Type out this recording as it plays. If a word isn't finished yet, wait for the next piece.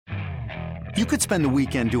You could spend the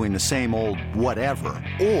weekend doing the same old whatever,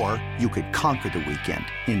 or you could conquer the weekend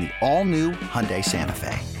in the all-new Hyundai Santa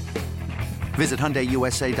Fe. Visit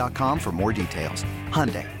HyundaiUSA.com for more details.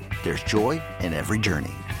 Hyundai, there's joy in every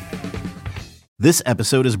journey. This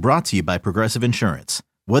episode is brought to you by Progressive Insurance.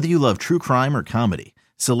 Whether you love true crime or comedy,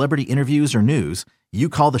 celebrity interviews or news, you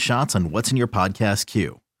call the shots on what's in your podcast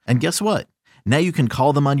queue. And guess what? Now you can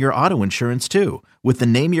call them on your auto insurance too with the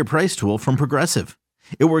Name Your Price tool from Progressive.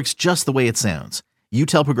 It works just the way it sounds. You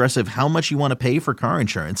tell Progressive how much you want to pay for car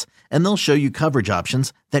insurance, and they'll show you coverage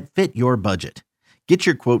options that fit your budget. Get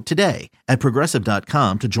your quote today at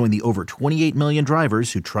Progressive.com to join the over 28 million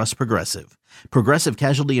drivers who trust Progressive. Progressive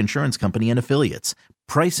Casualty Insurance Company and Affiliates.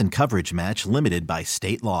 Price and coverage match limited by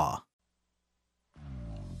state law.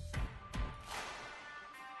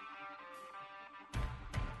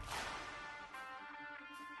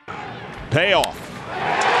 Payoff.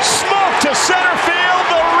 Smoke to center field.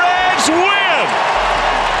 The Reds win.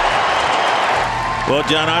 Well,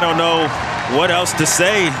 John, I don't know what else to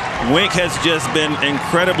say. Wink has just been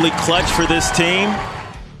incredibly clutch for this team.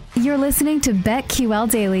 You're listening to BetQL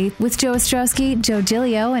Daily with Joe Ostrowski, Joe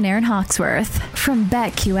Giglio, and Aaron Hawksworth from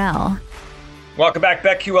BetQL. Welcome back,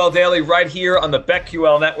 BetQL Daily, right here on the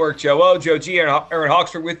BetQL Network. Joe O, Joe G, Aaron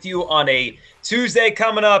Hawksworth with you on a Tuesday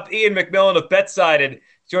coming up. Ian McMillan of BetSided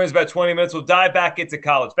joins about 20 minutes. We'll dive back into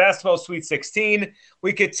college basketball, Sweet 16.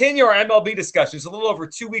 We continue our MLB discussions a little over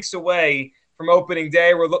 2 weeks away from opening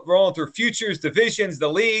day. We're rolling through futures, divisions, the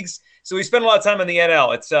leagues. So we spend a lot of time in the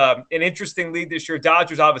NL. It's an interesting league this year.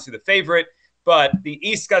 Dodgers, obviously the favorite, but the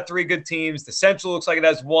East got three good teams. The Central looks like it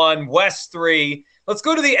has one. West, three. Let's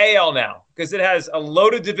go to the AL now because it has a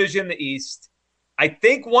loaded division in the East. I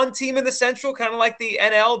think one team in the Central, kind of like the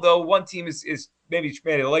NL, though one team is maybe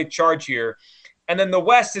made a late charge here. And then the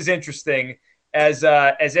West is interesting. As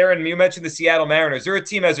Aaron, you mentioned the Seattle Mariners. They're a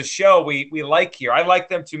team as a show we like here. I like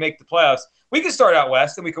them to make the playoffs. We can start out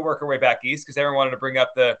West and we can work our way back East because Aaron wanted to bring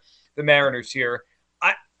up the Mariners here.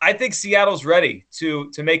 I think Seattle's ready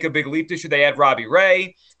to make a big leap this year. They add Robbie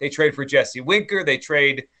Ray. They trade for Jesse Winker. They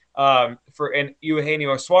trade for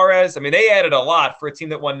Eugenio Suarez. I mean, they added a lot for a team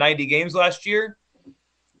that won 90 games last year.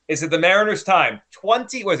 Is it the Mariners' time?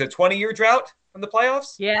 20-year drought from the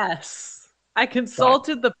playoffs? Yes. I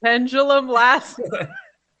consulted the pendulum last.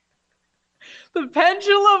 The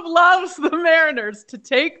pendulum loves the Mariners to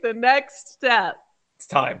take the next step. It's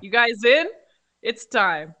time. You guys in? It's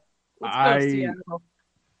time. Let's go, Seattle.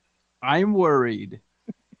 I'm worried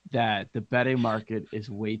that the betting market is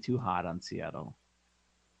way too hot on Seattle.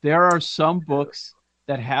 There are some books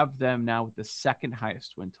that have them now with the second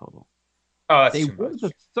highest win total. Oh, that's they too were much.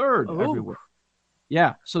 the third everywhere.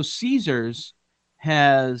 Yeah. So Caesars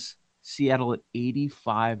has Seattle at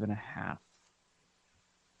 85.5.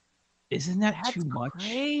 Isn't that too much?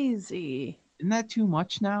 Crazy. Isn't that too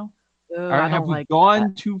much now? Or have we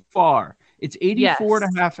gone too far? It's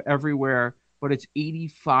 84.5 everywhere, but it's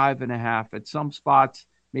 85.5 at some spots.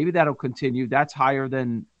 Maybe that'll continue. That's higher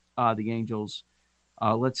than the Angels.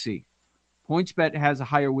 Let's see. PointsBet has a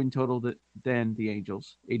higher win total than the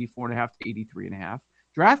Angels, 84.5 to 83.5.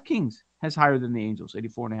 DraftKings has higher than the Angels,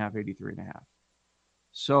 84.5, 83.5.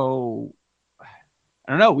 So, I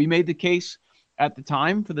don't know. We made the case at the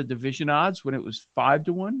time for the division odds when it was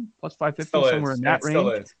 5-1, plus 550, somewhere in that range. Still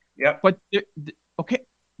is. Yep. But, okay,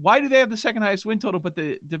 why do they have the second highest win total, but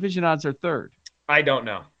the division odds are third? I don't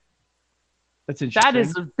know. That's interesting. That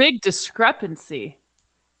is a big discrepancy.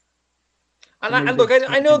 And look,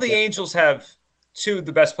 I know the Angels have two of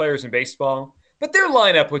the best players in baseball, but their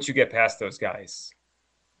lineup, once you get past those guys.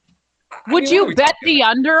 Would you bet the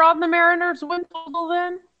under on the Mariners win total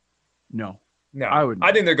then? No.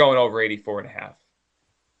 I think they're going over 84.5.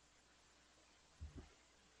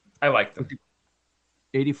 I like them.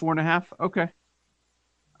 84.5? Okay.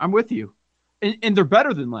 I'm with you. And they're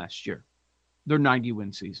better than last year. Their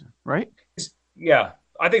 90-win season, right? Yeah,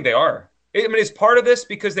 I think they are. I mean, it's part of this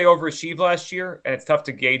because they overachieved last year, and it's tough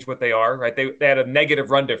to gauge what they are, right? They had a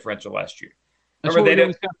negative run differential last year. That's what they did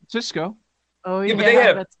with San Francisco. Oh, yeah, but they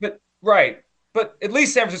had right. But at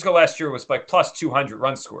least San Francisco last year was like plus 200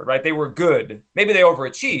 runs scored, right? They were good. Maybe they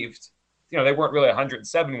overachieved. They weren't really a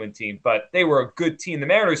 107-win team, but they were a good team. The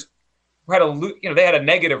Mariners had they had a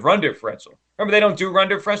negative run differential. Remember, they don't do run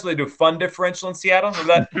differential; they do fun differential in Seattle.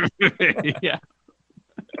 Remember that? Yeah.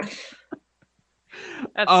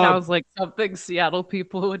 That sounds like something Seattle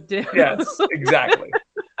people would do. Yes, exactly.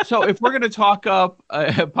 So if we're going to talk up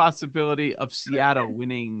a possibility of Seattle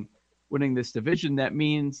winning this division, that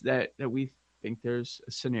means that we think there's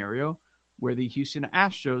a scenario where the Houston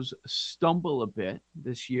Astros stumble a bit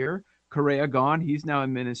this year. Correa gone. He's now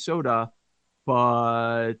in Minnesota.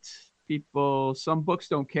 But some books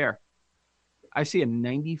don't care. I see a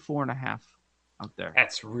 94.5 out there.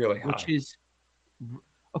 That's really high. Which is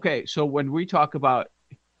okay. So when we talk about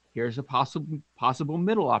here's a possible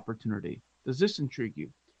middle opportunity, does this intrigue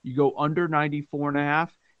you? You go under 94.5,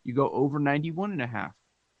 you go over 91.5.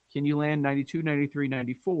 Can you land 92, 93,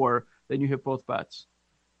 94? Then you hit both bets.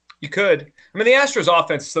 You could. I mean, the Astros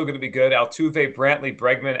offense is still going to be good. Altuve, Brantley,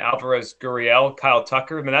 Bregman, Alvarez, Gurriel, Kyle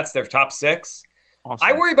Tucker. I mean, that's their top 6. Awesome.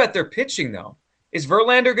 I worry about their pitching, though. Is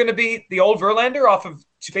Verlander going to be the old Verlander off of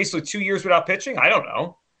basically 2 years without pitching? I don't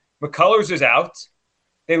know. McCullers is out.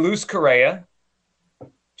 They lose Correa.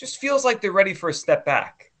 Just feels like they're ready for a step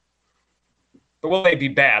back. But will they be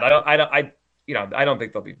bad? I don't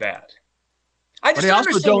think they'll be bad. I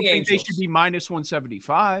also don't think they should be minus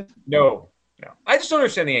 175. No. I just don't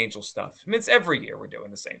understand the Angels stuff. I mean, it's every year we're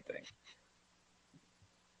doing the same thing.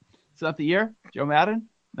 Is that the year? Joe Madden?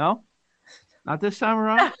 No? Not this time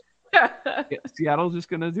around? Seattle's just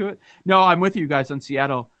going to do it? No, I'm with you guys on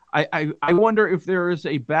Seattle. I wonder if there is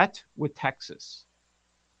a bet with Texas.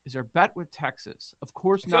 Is there a bet with Texas? Of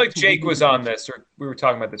course not. I feel like Jake was on this, or we were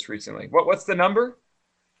talking about this recently. What's the number?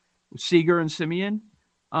 Seager and Simeon?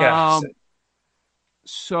 Yeah.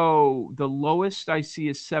 So the lowest I see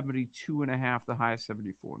is 72.5. The highest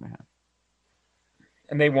 74.5.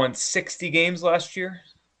 And they won 60 games last year.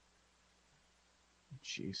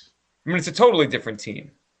 Jeez. I mean, it's a totally different team.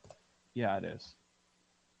 Yeah, it is.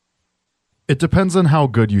 It depends on how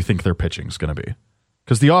good you think their pitching is going to be,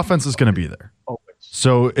 because the offense is going to be there. Always.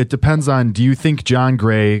 So it depends on, do you think John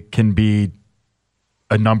Gray can be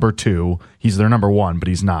a number 2? He's their number 1, but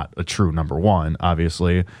he's not a true number 1,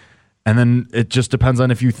 obviously. And then it just depends on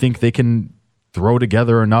if you think they can throw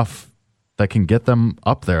together enough that can get them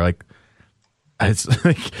up there. Like, it's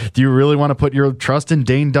like, do you really want to put your trust in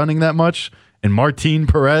Dane Dunning that much? And Martin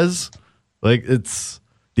Perez? Like, the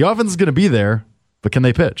offense is going to be there, but can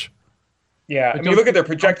they pitch? Yeah, I mean, you look at their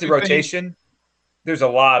projected rotation. There's a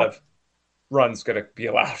lot of runs going to be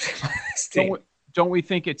allowed by this team. Don't we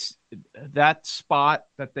think it's that spot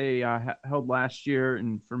that they held last year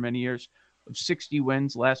and for many years of 60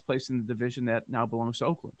 wins, last place in the division, that now belongs to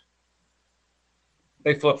Oakland?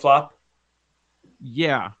 They flip-flop?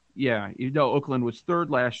 Yeah. Oakland was 3rd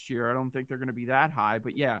last year. I don't think they're going to be that high,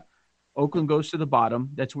 but yeah, Oakland goes to the bottom.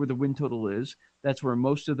 That's where the win total is. That's where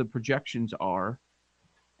most of the projections are.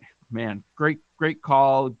 Man, great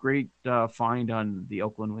call, great find on the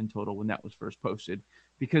Oakland win total when that was first posted,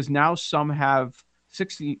 because now some have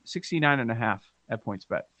 69.5 at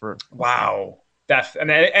PointsBet for. Wow. And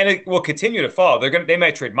it will continue to fall. They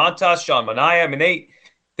might trade Montas, Sean Manaea. I mean,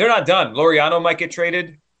 they're not done. Laureano might get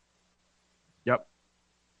traded. Yep.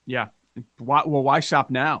 Yeah. Why shop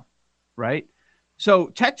now, right? So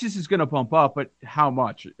Texas is going to bump up, but how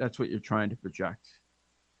much? That's what you're trying to project.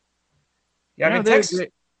 Yeah, I mean, Texas,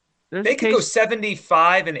 they could go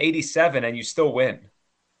 75 and 87, and you still win.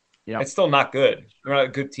 Yeah, it's still not good. They're not a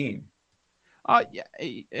good team.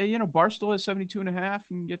 Barstool has 72.5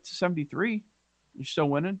 and get to 73. You're still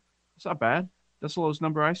winning. It's not bad. That's the lowest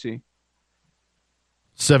number I see.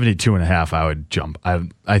 72.5, I would jump.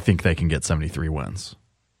 I think they can get 73 wins.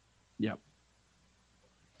 Yep.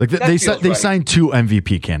 Like they signed 2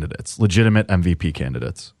 MVP candidates, legitimate MVP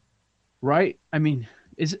candidates. Right. I mean,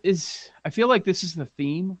 I feel like this is the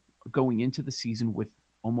theme going into the season with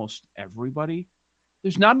almost everybody.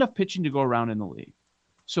 There's not enough pitching to go around in the league.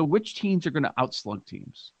 So which teams are going to outslug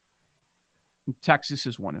teams? Texas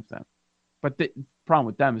is one of them. But the problem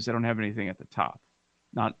with them is they don't have anything at the top.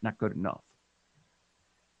 Not good enough.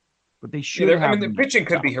 But they should have. I mean, the pitching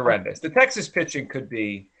could be horrendous. The Texas pitching could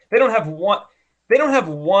be. They don't have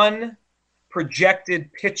one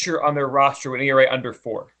projected pitcher on their roster with an ERA under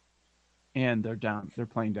 4. And they're down. They're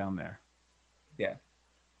playing down there. Yeah.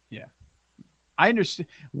 Yeah. I understand.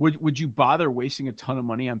 Would you bother wasting a ton of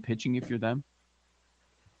money on pitching if you're them?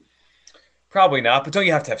 Probably not, but don't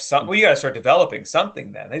you have to have something? Well, you got to start developing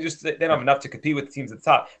something then. They don't have enough to compete with the teams at the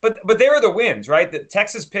top. But there are the wins, right? The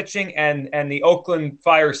Texas pitching and the Oakland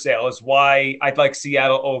fire sale is why I'd like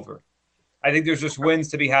Seattle over. I think there's just wins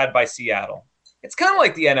to be had by Seattle. It's kind of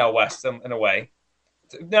like the NL West in a way.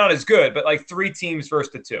 It's not as good, but like 3 teams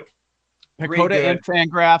versus the 2. PECOTA and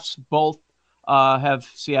Fangraphs both have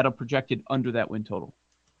Seattle projected under that win total.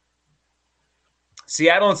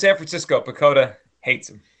 Seattle and San Francisco, PECOTA hates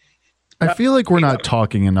them. I feel like we're not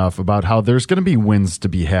talking enough about how there's going to be wins to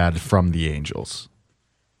be had from the Angels.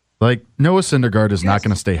 Like, Noah Syndergaard is not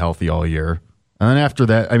going to stay healthy all year. And then after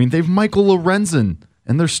that, I mean, they've Michael Lorenzen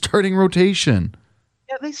in their starting rotation.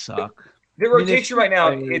 Yeah, they suck. Their rotation right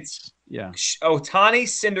now, it's Ohtani,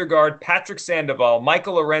 Syndergaard, Patrick Sandoval,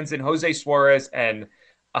 Michael Lorenzen, Jose Suarez, and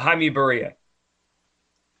a Jaime Barria.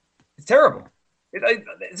 It's terrible.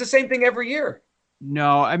 It's the same thing every year.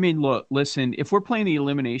 No, I mean, listen, if we're playing the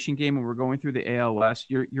elimination game and we're going through the ALS,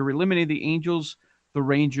 you're eliminating the Angels, the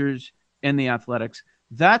Rangers, and the Athletics.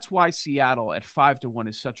 That's why Seattle at 5-1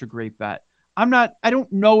 is such a great bet. I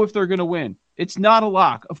don't know if they're going to win. It's not a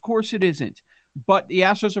lock. Of course it isn't. But the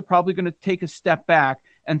Astros are probably going to take a step back,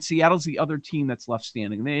 and Seattle's the other team that's left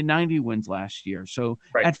standing. They had 90 wins last year. So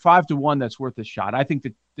at 5-1, that's worth a shot. I think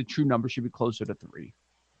that the true number should be closer to 3.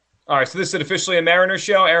 All right, so this is officially a Mariner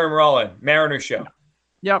show. Aaron Rollin, Mariner show.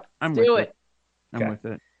 Yep, I'm with it. I'm with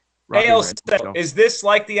it. AL Central, is this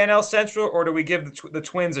like the NL Central, or do we give the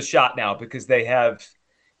Twins a shot now because they have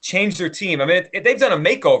changed their team? I mean, they've done a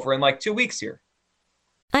makeover in like 2 weeks here.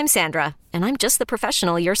 I'm Sandra, and I'm just the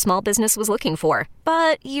professional your small business was looking for.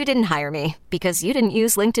 But you didn't hire me because you didn't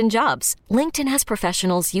use LinkedIn Jobs. LinkedIn has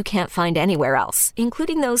professionals you can't find anywhere else,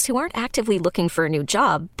 including those who aren't actively looking for a new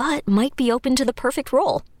job, but might be open to the perfect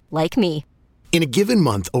role, like me. In a given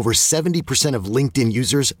month, over 70% of LinkedIn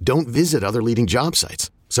users don't visit other leading job sites.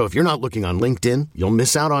 So if you're not looking on LinkedIn, you'll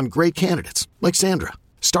miss out on great candidates like Sandra.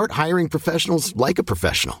 Start hiring professionals like a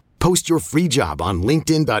professional. Post your free job on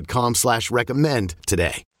linkedin.com/recommend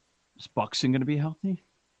today. Is Buxton going to be healthy?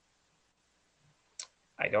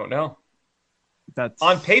 I don't know. That's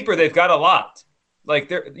on paper, they've got a lot.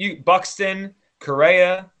 Like Buxton,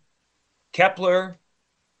 Correa, Kepler.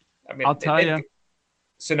 I mean, I'll tell you.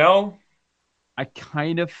 Sano. I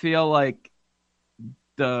kind of feel like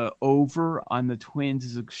the over on the Twins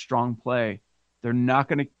is a strong play. They're not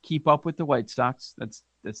going to keep up with the White Sox. That's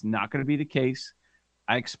not going to be the case.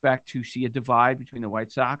 I expect to see a divide between the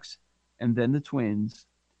White Sox and then the Twins.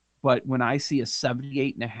 But when I see a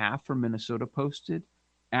 78.5 for Minnesota posted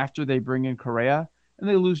after they bring in Correa and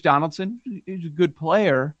they lose Donaldson, he's a good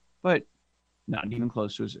player, but not even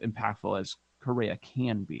close to as impactful as Correa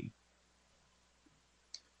can be.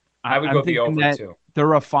 I would go the over too.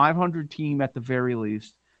 They're a 500 team at the very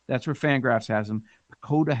least. That's where Fangraphs has them.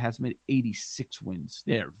 Dakota has them at 86 wins.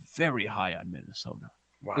 They're very high on Minnesota.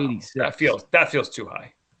 Wow, 86. That feels too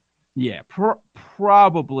high. Yeah,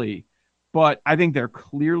 probably. But I think they're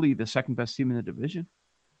clearly the second best team in the division.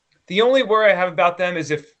 The only worry I have about them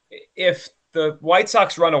is if the White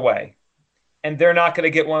Sox run away and they're not going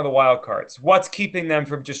to get one of the wild cards, what's keeping them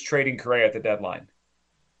from just trading Correa at the deadline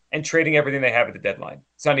and trading everything they have at the deadline?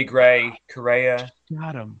 Sonny Gray, Correa.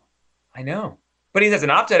 Got him. I know. But he has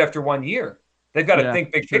an opt-out after 1 year. They've got to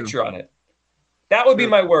think big picture on it. That would be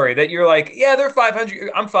my worry, that you're like, yeah, they're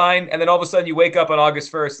 500. I'm fine. And then all of a sudden you wake up on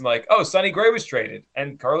August 1st and like, oh, Sonny Gray was traded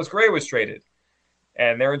and Carlos Gray was traded.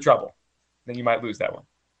 And they're in trouble. Then you might lose that one.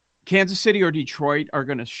 Kansas City or Detroit are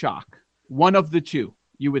going to shock. One of the two,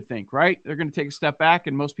 you would think, right? They're going to take a step back,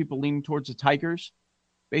 and most people lean towards the Tigers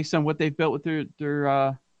based on what they've built with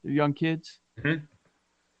their young kids. Mm-hmm.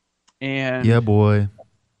 And yeah, boy.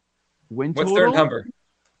 Win What's total? their number?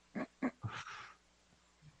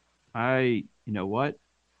 You know what?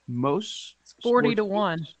 Most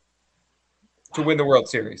 40-1 to win the World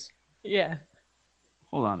Series. Yeah.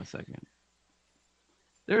 Hold on a second.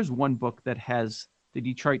 There's one book that has the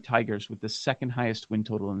Detroit Tigers with the second highest win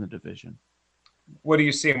total in the division. What are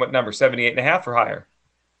you seeing? What number? 78.5 or higher?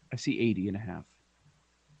 I see 80.5.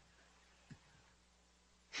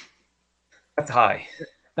 That's high.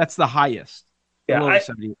 That's the highest. Yeah,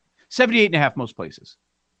 78.5 most places.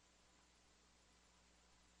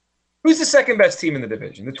 Who's the second best team in the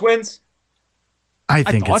division? The Twins? I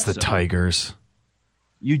think it's the Tigers.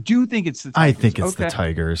 You do think it's the I Tigers? think it's the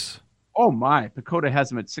Tigers. Oh my! Dakota has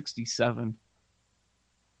them at 67.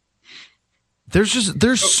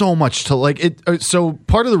 There's so much to like it. So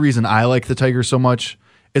part of the reason I like the Tigers so much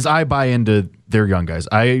is I buy into their young guys.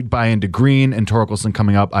 I buy into Green and Torkelson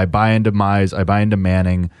coming up. I buy into Mize. I buy into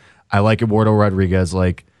Manning. I like Eduardo Rodriguez.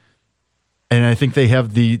 And I think they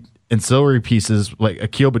have the ancillary pieces like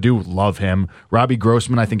Akil Baddoo, love him. Robbie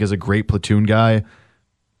Grossman, I think, is a great platoon guy.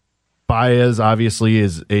 Baez obviously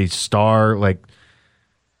is a star.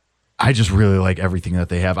 I just really like everything that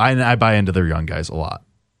they have. I buy into their young guys a lot.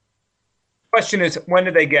 Question is, when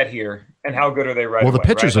did they get here, and how good are they right away? Well, the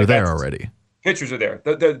pitchers are there already. Pitchers are there.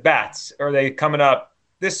 The bats, are they coming up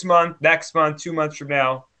this month, next month, 2 months from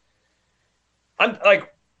now?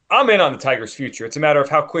 I'm in on the Tigers' future. It's a matter of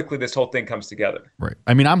how quickly this whole thing comes together. Right.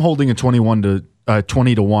 I mean, I'm holding a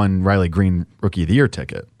 20-1 Riley Green Rookie of the Year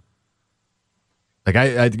ticket.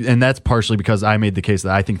 And that's partially because I made the case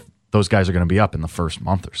that I think those guys are going to be up in the first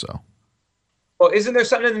month or so. Well, isn't there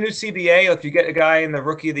something in the new CBA? If you get a guy in the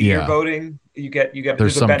Rookie of the Year voting, you get.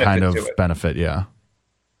 There's some kind of benefit, yeah.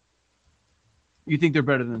 You think they're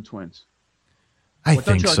better than the Twins? I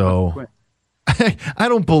think so.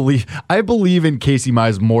 I believe in Casey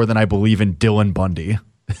Mize more than I believe in Dylan Bundy.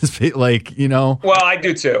 Like, you know. Well, I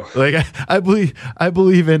do too. Like I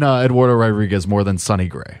believe in Eduardo Rodriguez more than Sonny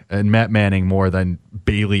Gray, and Matt Manning more than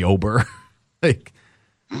Bailey Ober. like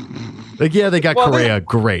yeah, they got Correa,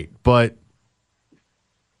 great, but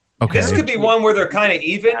okay. This could be one where they're kind of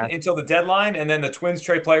even until the deadline, and then the Twins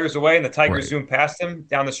trade players away, and the Tigers zoom past them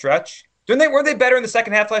down the stretch. Were they better in the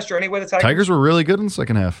second half last year anyway? The Tigers were really good in the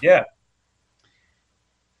second half. Yeah.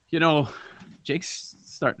 You know, Jake's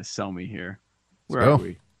starting to sell me here. Where are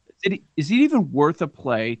we? Is it even worth a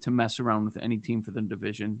play to mess around with any team for the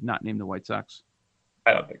division, not named the White Sox?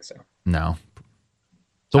 I don't think so. No.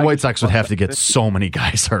 The White Sox would have to get so many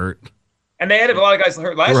guys hurt. And they had a lot of guys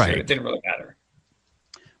hurt last year. It didn't really matter.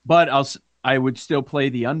 But I would still play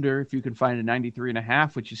the under if you can find a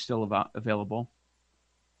 93.5, which is still available.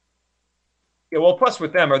 Yeah, well, plus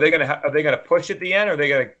with them, are they going to push at the end? Or are they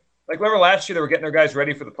going to, like, remember last year they were getting their guys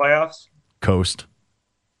ready for the playoffs? Coast.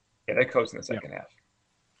 Yeah, they coast in the second half.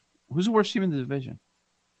 Who's the worst team in the division?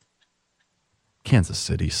 Kansas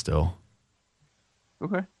City still.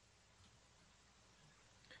 Okay.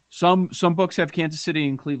 Some books have Kansas City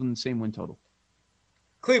and Cleveland the same win total.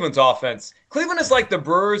 Cleveland's offense. Cleveland is like the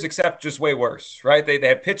Brewers, except just way worse, right? They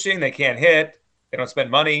have pitching. They can't hit. They don't spend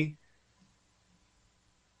money.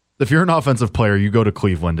 If you're an offensive player, you go to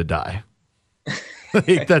Cleveland to die.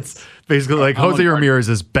 Like, that's basically like Jose Ramirez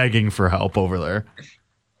is begging for help over there.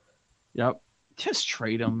 Yep. Just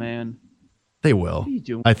trade him, man. They will.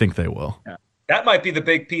 I think they will. Yeah. That might be the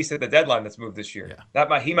big piece at the deadline that's moved this year.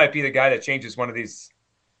 Yeah. He might be the guy that changes one of these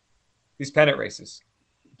pennant races.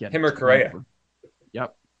 Him or Correa.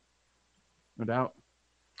 Yep. No doubt.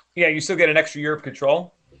 Yeah, you still get an extra year of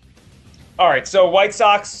control. All right, so White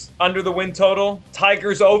Sox under the win total.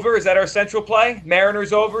 Tigers over. Is that our central play?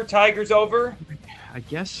 Mariners over. Tigers over. I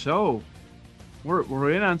guess so.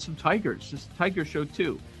 We're in on some Tigers. This is a Tiger show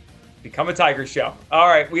too. Become a Tiger show. All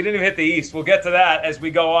right, we didn't even hit the East. We'll get to that as we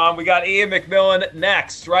go on. We got Ian McMillan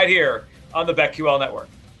next, right here on the BetQL Network.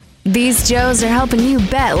 These Joes are helping you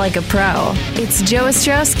bet like a pro. It's Joe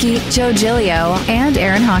Ostrowski, Joe Giglio, and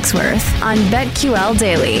Aaron Hawksworth on BetQL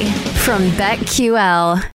Daily from BetQL.